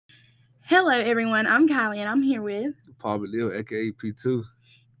Hello, everyone. I'm Kylie, and I'm here with. Paul McNeil, aka P2.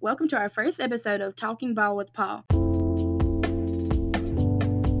 Welcome to our first episode of Talking Ball with Paul.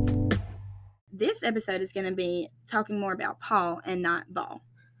 This episode is going to be talking more about Paul and not ball.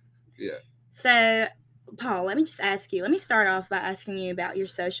 Yeah. So, Paul, let me just ask you. Let me start off by asking you about your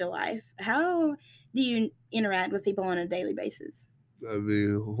social life. How do you interact with people on a daily basis? I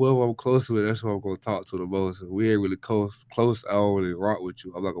mean, whoever I'm close with, that's who I'm gonna talk to the most. If we ain't really close. I don't really rock with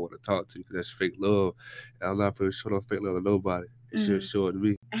you. I'm not gonna want to talk to you because that's fake love. And I'm not pretty sure no fake love to nobody. It's just show it to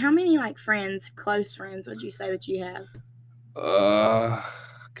me. How many friends, close friends, would you say that you have?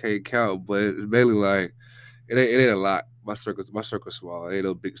 Can't count, but it's mainly like it ain't a lot. My circle's small. It ain't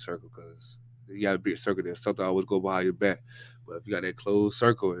no big circle because you got a big circle. There's something always go behind your back. But if you got that closed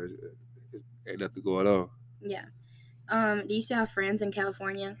circle, it ain't nothing going on. Yeah. Do you still have friends in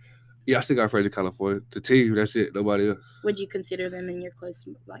California? Yeah, I still got friends in California. The team, that's it. Nobody else. Would you consider them in your close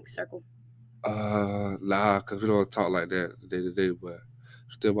circle? Nah, because we don't talk like that day to day, but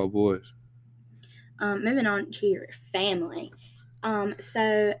still my boys. Moving on to your family.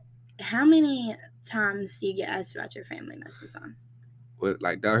 So how many times do you get asked about your family most of the time? But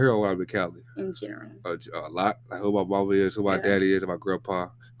like down here, I'm in Cali. In general. A lot. Like who my mama is, who my daddy is, and my grandpa,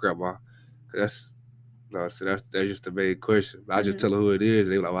 grandma. So that's just the main question. I just tell them who it is,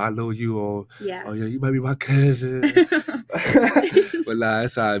 and they like, well, I know you, or oh yeah, you might be my cousin. But nah,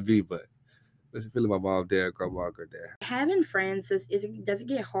 that's how it be. But it's feeling my mom, dad, grandma, granddad. Having friends does it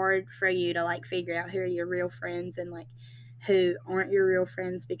get hard for you to figure out who are your real friends and who aren't your real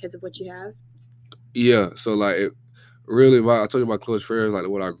friends because of what you have? Yeah. So really, I told you my close friends, like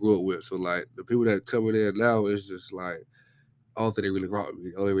what I grew up with. So like the people that coming in now is just like I don't think they really rock with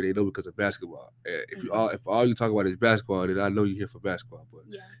me. Only they know because of basketball. And if all you talk about is basketball, then I know you're here for basketball. But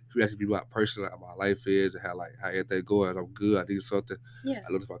if you ask me about personally how my life is and how everything going, I'm good. I need something. I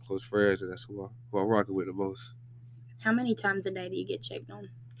look at my close friends, and that's who I'm rocking with the most. How many times a day do you get checked on?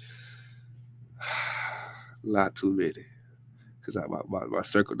 Not too many, because my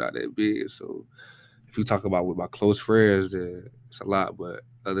circle not that big. So if you talk about with my close friends, then it's a lot. But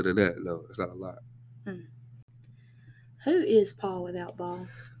other than that, no, it's not a lot. Who is Paul without ball?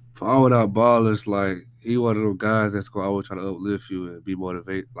 Paul without ball is like he one of those guys that's gonna always try to uplift you and be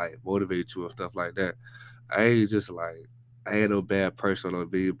motivate you and stuff like that. I ain't just I ain't no bad person or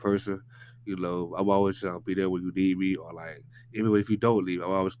big person. You know, I'm always trying to be there when you need me, or even if you don't need me, I'm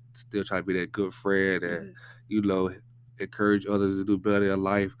always still trying to be that good friend and encourage others to do better in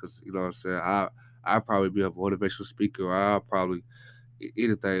life. Because you know what I'm saying, I probably be a motivational speaker, or I'll probably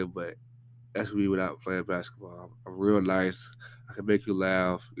anything, but that's me without playing basketball. I'm real nice. I can make you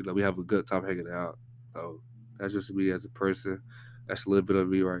laugh. You know, we have a good time hanging out. So that's just me as a person. That's a little bit of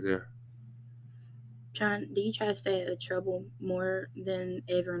me right there. Do you try to stay out of trouble more than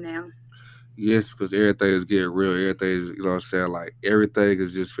ever now? Yes, because everything is getting real. Everything is, you know what I'm saying? Like everything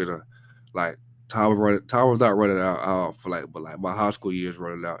is just finna time was not running out for but my high school years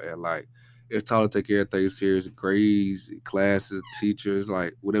running out, and it's time to take everything serious. Grades, classes, teachers,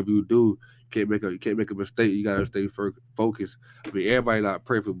 whatever you do, you can't make a mistake. You gotta stay focused. I mean, everybody not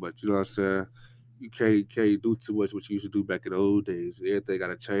perfect, but you know what I'm saying. You can't do too much what you used to do back in the old days. Everything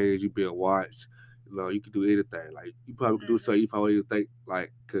gotta change. You being watched. You know, you can do anything. Like you probably could do something you probably didn't think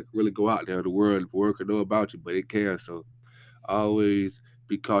could really go out there in the world could know about you, but it can. So always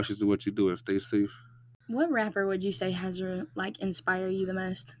be cautious of what you do and stay safe. What rapper would you say has inspired you the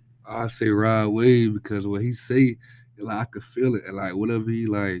most? I say Rod Wave because what he say, I can feel it, and whatever he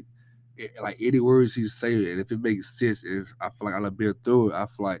any words he say, and if it makes sense, and I feel like I've been through it, I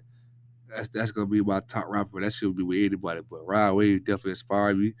feel like that's gonna be my top rapper. That should be with anybody, but Rod Wave definitely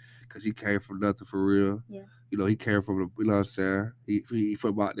inspired me because he came from nothing for real. Yeah. You know, he came from you know what I'm saying. He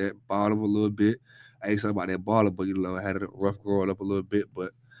from about that bottom a little bit. I ain't saying about that bottom, but I had a rough growing up a little bit,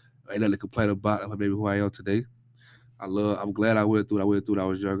 but ain't nothing to complain about. Maybe who I am today. I'm glad I went through it. I went through it. I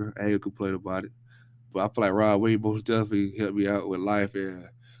was younger. I ain't gonna complain about it. But I feel like Rod Wave most definitely helped me out with life and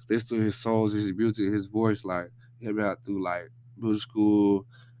listen to his songs, his music, his voice. He helped me out through middle school,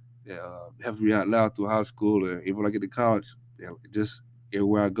 helping me out now through high school, and even when I get to college, just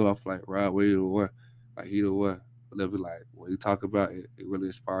everywhere I go, I feel like Rod Wave the one. He the one. Whatever when you talk about it, it really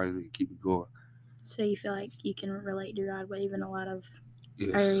inspires me to keep it going. So you feel like you can relate to Rod Wave in a lot of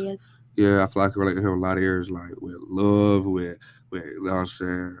areas? Yeah, I feel like I relate to him in a lot of areas, with love, with you know what I'm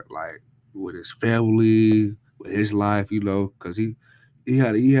saying, with his family, with his life, because he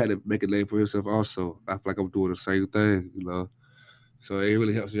had to make a name for himself also. I feel like I'm doing the same thing. So it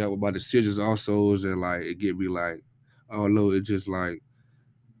really helps me out with my decisions also, and it get me I don't know, it just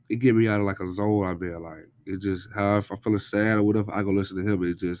it get me out of a zone I've been it just how if I'm feeling sad or whatever, I go listen to him.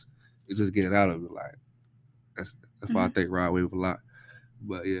 It just it's just getting out of it. Like that's why I Mhm. think ride wave a lot.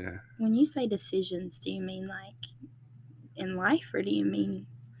 But yeah, When you say decisions, do you mean like in life or do you mean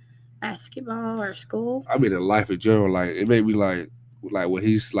basketball or school? I mean in life in general, like it made me like when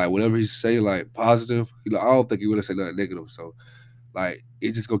he's like whatever he say like positive, I don't think he really say nothing negative. So like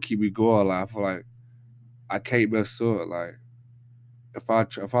it just gonna keep me going. Like I feel like I can't mess up. Like if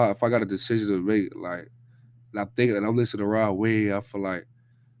I got a decision to make, like and I'm thinking and I'm listening the wrong way, I feel like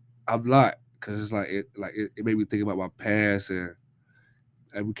I'm not because it's it made me think about my past and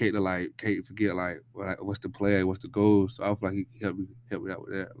we can't forget what's the plan, what's the goal. So I feel like he helped me out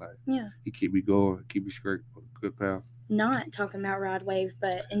with that. Like Yeah. he keep me going, keep me straight on a good path. Not talking about ride wave,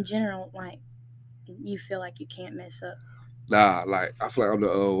 but in general, like you feel like you can't mess up. Nah, like I feel like I'm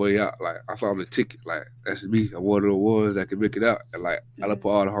the way out. Like I feel like I'm the ticket. Like that's me. I'm one of the ones that can make it out. And like I done Hmm. put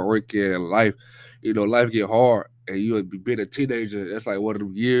all the hard work in life. Life get hard, and you be being a teenager. That's like one of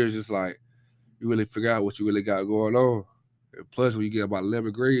them years. It's like you really figure out what you really got going on. And plus, when you get about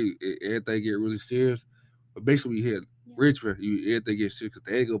 11th grade, everything get really serious. But basically, when you hit Yeah. Richmond, everything get serious because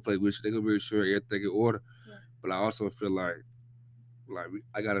they ain't gonna play with you. They gonna make sure everything in order. Yeah. But I also feel like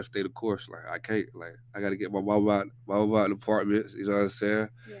I gotta stay the course. Like I can't. Like I gotta get my mom out the apartments. You know what I'm saying?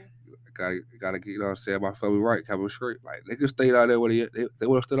 Yeah. Gotta get my family right, have them straight. Like they can stay out there when they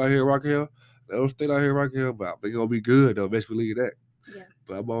want to stay out here in Rock Hill. They don't stay out here in Rock Hill, but they gonna be good though. Best believe that. Yeah.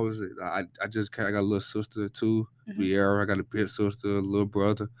 But I'm always I just can't. I got a little sister too, Hmm. Vieira. I got a big sister, a little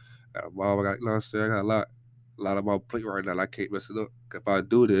brother. I got a mom. I got what I'm saying. I got a lot of my plate right now. Like, I can't mess it up. If I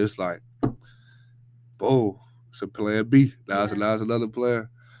do this, like, boom, it's a plan B. Yeah. Now it's another plan.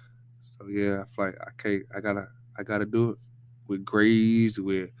 So yeah, I feel like I can't. I gotta do it with grades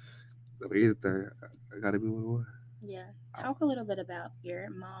with anything. I gotta be with one. Yeah. Talk a little bit about your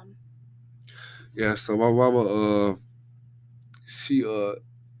mom. Yeah. So my mama, she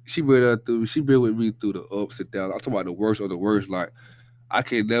she been with me through the ups and downs. I'm talking about the worst of the worst. Like I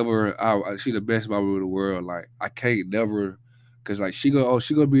can never. She the best mama in the world. Like I can't never, cause like she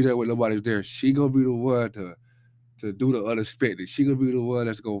gonna be there when nobody's there. She gonna be the one to do the unexpected. She gonna be the one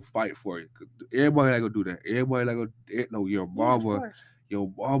that's gonna fight for you. 'Cause everybody not gonna do that. Everybody not gonna. No, Yeah, of course.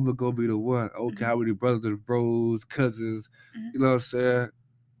 your mama gonna be the one. Okay, Hmm. how many brothers, bros, cousins? Hmm. You know what I'm saying?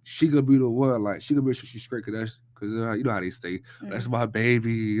 She gonna be the one. Like she gonna make sure she's straight. Cause you know how they say that's Hmm. my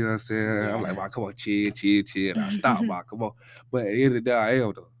baby. You know what I'm saying? I'm like, Yeah. "Ma, come on, chill. Now stop, ma, come on." But at the end of the day, I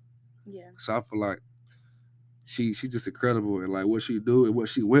am though. Yeah. So I feel like she just incredible and like what she do and what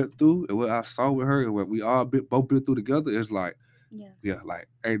she went through and what I saw with her and what we all both been through together is like, Yeah. yeah, like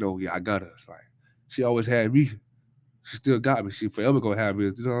ain't no, yeah, I got us. Like she always had me. She still got me. She forever gonna have me.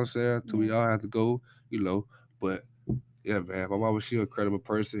 You know what I'm saying? Till we Yeah. all have to go, you know. But yeah, man, my mama, she a credible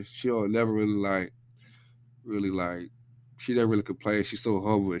person. She don't never really like she never really complain. She's so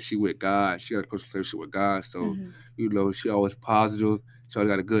humble and she with God. She got a close relationship with God. So, Hmm. she always positive. She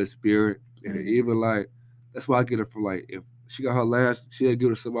always got a good spirit. And Hmm. even like that's why I get her from like if she got her last, she'll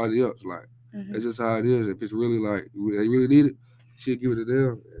give it to somebody else. Like Hmm. that's just how it is. If it's really like they really need it, she'll give it to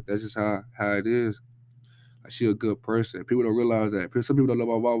them. That's just how it is. Like she a good person. People don't realize that. Some people don't know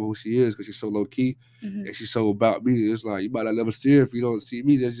my mama who she is because she's so low key Hmm. and she's so about me. It's like you might not never see her if you don't see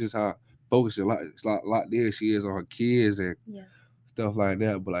me. That's just how focused and it's lot there she is on her kids and Yeah. stuff like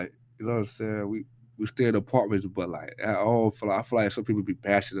that. But like you know what I'm saying, we stay in apartments, but like I feel like some people be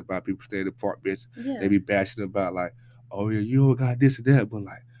passionate about people staying in apartments. They Yeah. be passionate about like, oh yeah, you don't got this and that, but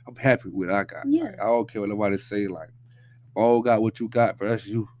like I'm happy with what I got. Like Yeah. I don't care what nobody say. Like I don't got what you got, but that's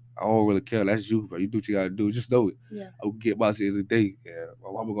you. I don't really care. That's you, bro. You do what you gotta do. Just know it. Yeah. I will get my shit the day. Yeah,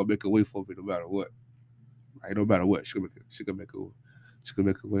 my mama gonna make a way for me no matter what. Like no matter what, she gonna make a she gonna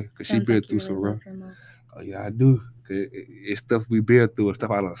make a way because she Sounds been like you through some really rough. love your mom. Oh yeah, I do. 'Cause it's stuff we been through and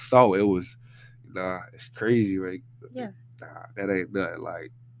stuff I done saw. It was, it's crazy, right? Yeah. Nah, that ain't nothing.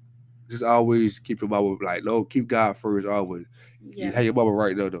 Like, just always keep your mama like, no, keep God first. Always, you Yeah. have your mama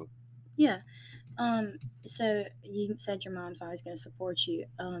right there though. Yeah. Um. So you said your mom's always going to support you.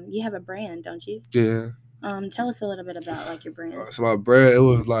 You have a brand, don't you? Yeah. Tell us a little bit about like your brand. So my bread, it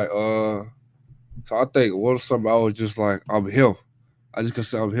was like, so I think one something I was just like, I'm him. I just could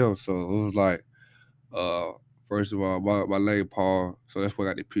say I'm him. So it was like, uh, first of all, my name Paul. So that's where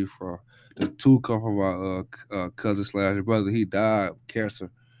I got the P from. The two come from my cousin slash brother. He died of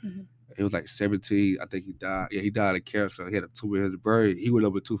cancer. Hmm. He was like 17. I think he died. Yeah, he died of cancer. He had a tumor in his brain. He went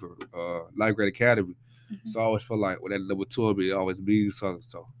number two for ninth grade academy. Hmm. So I always felt like when that number two of me, it always means something.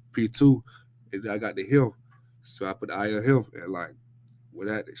 So P2, and then I got the him. So I put the I on him. And like with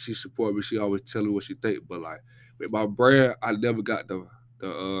that, she support me. She always tell me what she think. But like with my brand, I never got the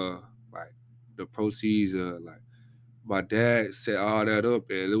like the proceeds like my dad set all that up,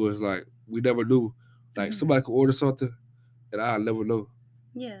 and it was like we never knew. Like Mhm. somebody could order something, and I never know.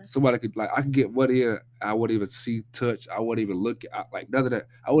 Yeah. Somebody could like I could get money in, I wouldn't even see, touch, I wouldn't even look at like none of that.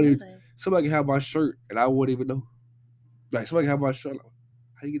 I wouldn't even, Really? somebody could have my shirt and I wouldn't even know. Like somebody could have my shirt. Like,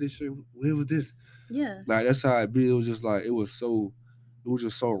 how you get this shirt? Where was this? Yeah. Like that's how it be. It was just like it was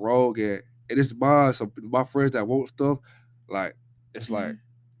just so wrong, and it's mine. So my friends that want stuff, like it's like Mhm.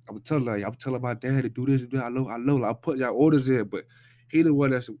 I'm telling my dad to do this, do that. I know, like, I'm putting y'all orders in, but he the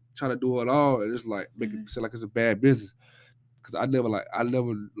one that's trying to do it all, and it's like make it Mhm. seem like it's a bad business. Cause I never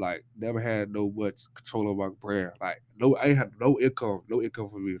never had no much control of my brand. Like no, I ain't had no income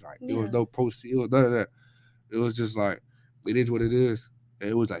for me. Like it was Yeah. no proceed, it was none of that. It was just like it is what it is, and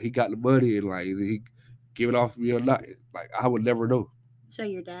it was like he got the money and like he give it off to me or not. Like I would never know. So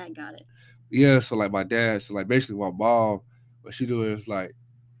your dad got it. Yeah, so like my dad, so like basically my mom, what she do is like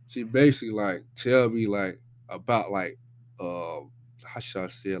she basically like tell me like about like how should I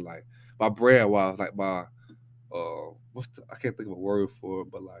say it, like my brand wise, like my I can't think of a word for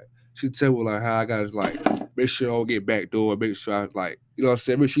it, but like she tell me like how I gotta like make sure I don't get back door, make sure I like you know what I'm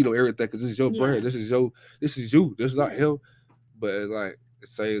saying, make sure you know everything because this is your brand, Yeah. this is you, this is not Yeah. him. But it's like at the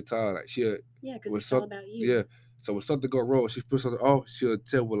same time, like she Yeah, because when it's all some about yeah, you. so when something go wrong, she feels something off, she'll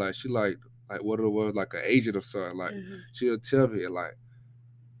tell me like she like what it was like an agent or something, like Mhm. she'll tell me and like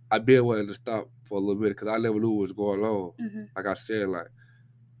I been wanting to stop for a little bit because I never knew what was going on. Mhm. Like I said, like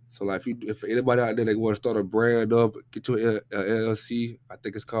so like if anybody out there that want to start a brand up, get your LLC, I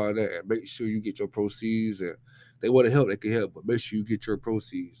think it's called that, and make sure you get your proceeds. And they want to help, they can help, but make sure you get your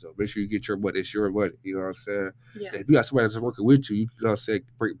proceeds. So make sure you get your money. It's your money. You know what I'm saying? Yeah. And if you got somebody that's working with you, you know what I'm saying,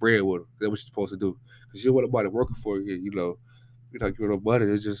 break bread with them. That's what you're supposed to do. Because you don't want nobody working for you. You know, you're not giving them money.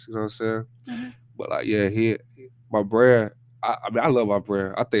 It's just you know what I'm saying. Mhm. But like yeah, my brand. I mean, I love my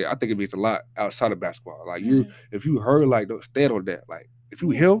brand. I think it means a lot outside of basketball. Like Mhm. if you heard like, don't stand on that. Like if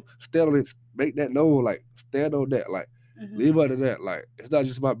you Yeah. him, stand on it. Make that known. Like stand on that. Like Mhm. leave under that. Like it's not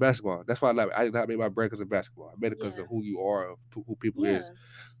just about basketball. That's why I did not make my brand because of basketball. I made it because Yeah. of who you are, of who people is. Yeah.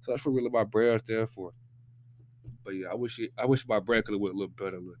 So that's what really my brand stands for. But yeah, I wish my brand could have went a little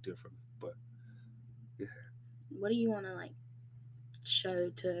better, a little different. But yeah, What do you want to like show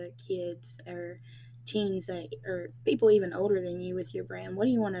to kids or teens that or people even older than you with your brand? What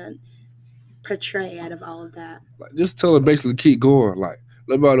do you want to portray out of all of that? like just tell them basically keep going. Like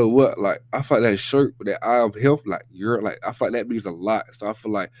no matter what, like I feel like that shirt with that I am him, like you're like I feel like that means a lot. So I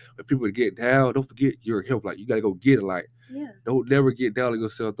feel like when people get down, don't forget you're him. Like you gotta go get it. Like Yeah. don't never get down on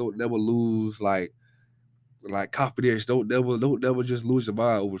yourself. Don't never lose like confidence. Don't never just lose your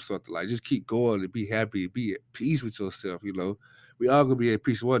mind over something. Like just keep going and be happy and be at peace with yourself. You know, we all gonna be at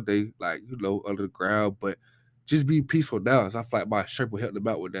peace one day. Like you know, under the ground, but just be peaceful now. So I feel like my shirt will help them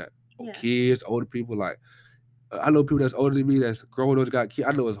out with that. On Yeah. kids, older people, like I know people that's older than me that's grown up, got kids.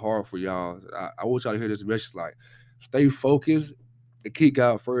 I know it's hard for y'all. I want y'all to hear this message. Like, stay focused and keep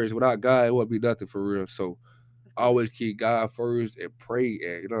God first. Without God, it won't be nothing for real. So Of always course. keep God first and pray.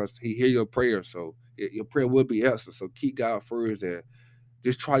 And you know, He hear your prayer. So your prayer will be answered. So keep God first and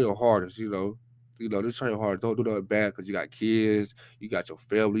just try your hardest. Just try your hardest. Don't do nothing bad because you got kids, you got your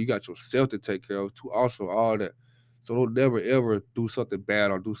family, you got yourself to take care of too. Also, all that. So don't never ever do something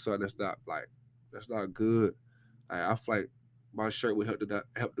bad or do something that's not good. I feel like my shirt would help them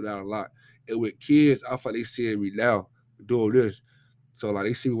out a lot. And with kids, I feel like they seeing me now doing this. So like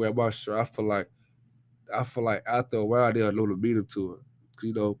they see me wear my shirt. I feel like after a while they'll know the meaning to it.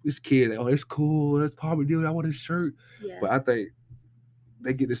 You know, this kid, oh, it's cool. That's probably doing. I want his shirt, Yeah. but I think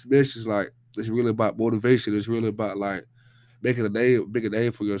they get this message like it's really about motivation. It's really about like making a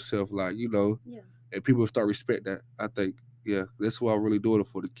name for yourself. Like Yeah. and people start respect that. I think yeah, that's what I'm really doing it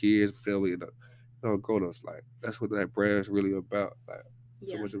for the kids, family, and grown ups. Like that's what that brand is really about. Like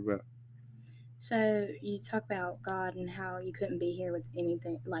so Yeah. much about. So you talk about God and how you couldn't be here with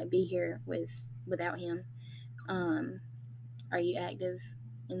anything like be here without him. Um are you active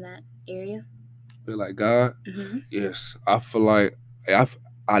in that area? Feel like God. Mhm. Yes, I feel like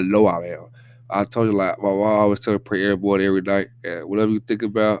I know I am. I told you like my mom always tell me pray every morning, every night, and whatever you think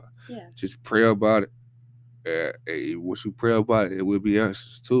about, Yeah. just pray about it. And once you pray about it, it will be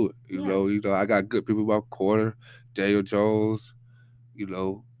answers to it. Yeah. I got good people in my corner, Daniel Jones. You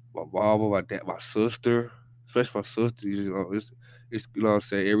know, my mama, my dad, my sister, especially my sister. It's you know what I'm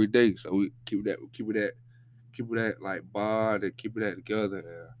saying every day. So we keep that like bond and keeping that together.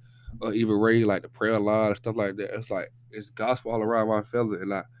 And, even Ray like the prayer line and stuff like that. It's like it's gospel all around my family,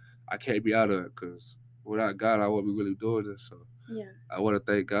 and I can't be out of it because without God, I wouldn't be really doing this. So Yeah. I want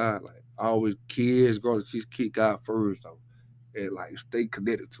to thank God. Like I always kids growing, just keep God first though, and like stay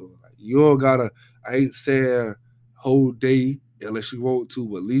connected to Him. Like you don't gotta. I ain't saying whole day unless you want to,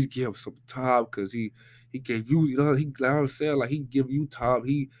 but at least give him some time because he gave you, he like I'm saying, like he give you time.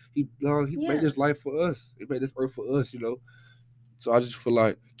 He made Yeah. this life for us. He made this earth for us. So I just feel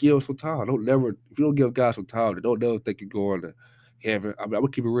like give him some time. Don't never if you don't give God some time, then don't never think you're going to heaven. I mean, I'm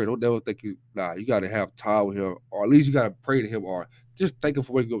gonna keep it real. Don't never think you gotta have time with him, or at least you gotta pray to him, or just thank him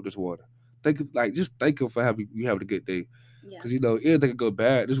for waking up this morning. Just thank him for having a good day. Yeah. Because anything can go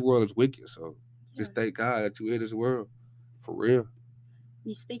bad. This world is wicked. So Yeah. just thank God that you in this world. For real.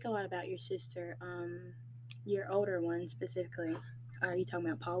 You speak a lot about your sister, your older one specifically. Are you talking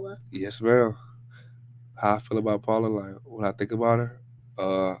about Paula? Yes, ma'am. How I feel about Paula, like when I think about her.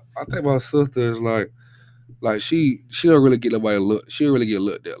 I think my sister is like she don't really get nobody look. She don't really get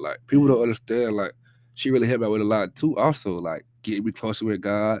looked at. Like people don't Mm-hmm. understand. Like she really helped me out with a lot too. Also, like getting me closer with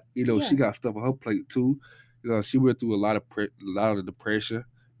God. Yeah. She got stuff on her plate too. She went through a lot of the depression.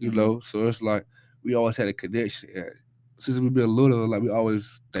 Mm-hmm. So it's like we always had a connection. And since we been little, like we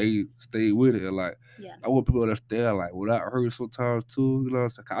always stayed with it. And like Yeah. I want people to understand. Like without her sometimes too.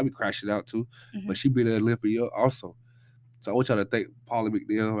 I be crashing out too, Mm-hmm. but she be there lifting you up also. So I want y'all to thank Paula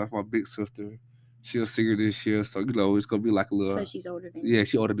McNeil. That's my big sister. She'll sing her this year, so it's gonna be like a So little. she's older than Yeah, you.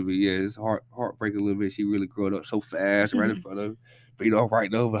 she older than me. Yeah, it's heartbreaking a little bit. She really growing up so fast right in front of me. But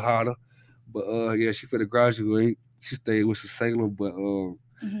right now behind her. But yeah, she finna graduate. She stayed with Salem, but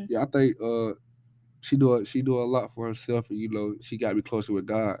Mm-hmm. yeah, I think she do a lot for herself, and she got me closer with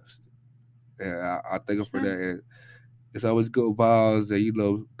God, and I thank her It's for that. nice. And it's always good vibes,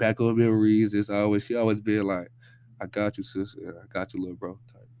 and back on memories. She always been like, I got you, sis. And I got you, little bro.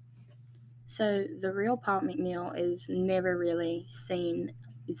 Type. So the real Paul McNeil is never really seen.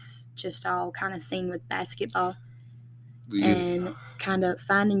 It's just all kind of seen with basketball Yeah, and kind of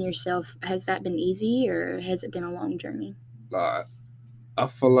finding yourself. Has that been easy or has it been a long journey? like I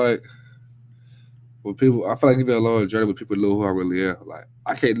feel like I feel like it's been a long journey when people know who I really am. Like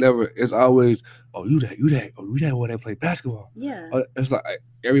I can't never. It's always, oh you that one that play basketball. Yeah. It's like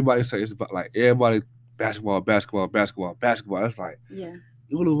everybody say it's about like everybody basketball, basketball, basketball, basketball. It's like Yeah.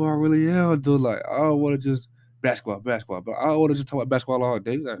 you know who I really am, dude. Like I don't want to just basketball, basketball, but I don't want to just talk about basketball all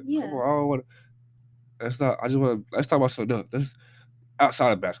day. Like come Yeah. on, I don't want to. It's not. I just want to. Let's talk about something else. That's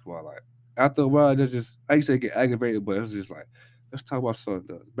outside of basketball. Like after a while, that's just I used to get aggravated, but it's just like let's talk about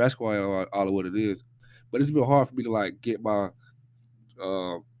something else. Basketball ain't all of what it is. But it's been hard for me to like get my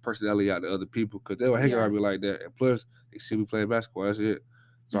personality out to other people because they don't hang Yeah. around me like that. And plus, they see me playing basketball. That's it.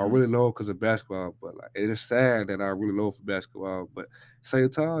 So I Hmm. really know because of basketball, but like it is sad that I really know for basketball. But same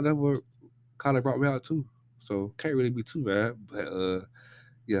time, that what kind of brought me out too. So can't really be too bad. But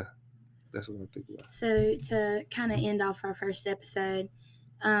yeah, that's what I think about. So to kind of end off our first episode,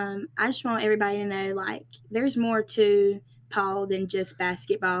 I just want everybody to know like there's more to Paul than just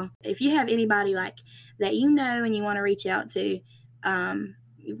basketball. If you have anybody like that you know and you want to reach out to, um,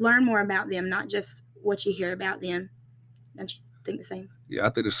 learn more about them, not just what you hear about them. Don't you think the same? Yeah, I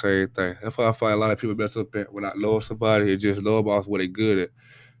think the same thing. That's why I find a lot of people mess up at when I know somebody and just know about what they're good at.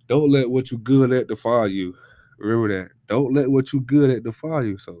 Don't let what you're good at define you. Remember that. Don't let what you're good at define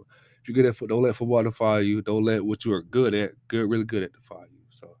you. So if you're good at don't let football define you. Don't let what you are really good at define you.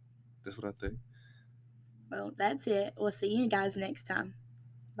 So that's what I Well, that's it. We'll see you guys next time.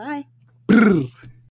 Bye. think.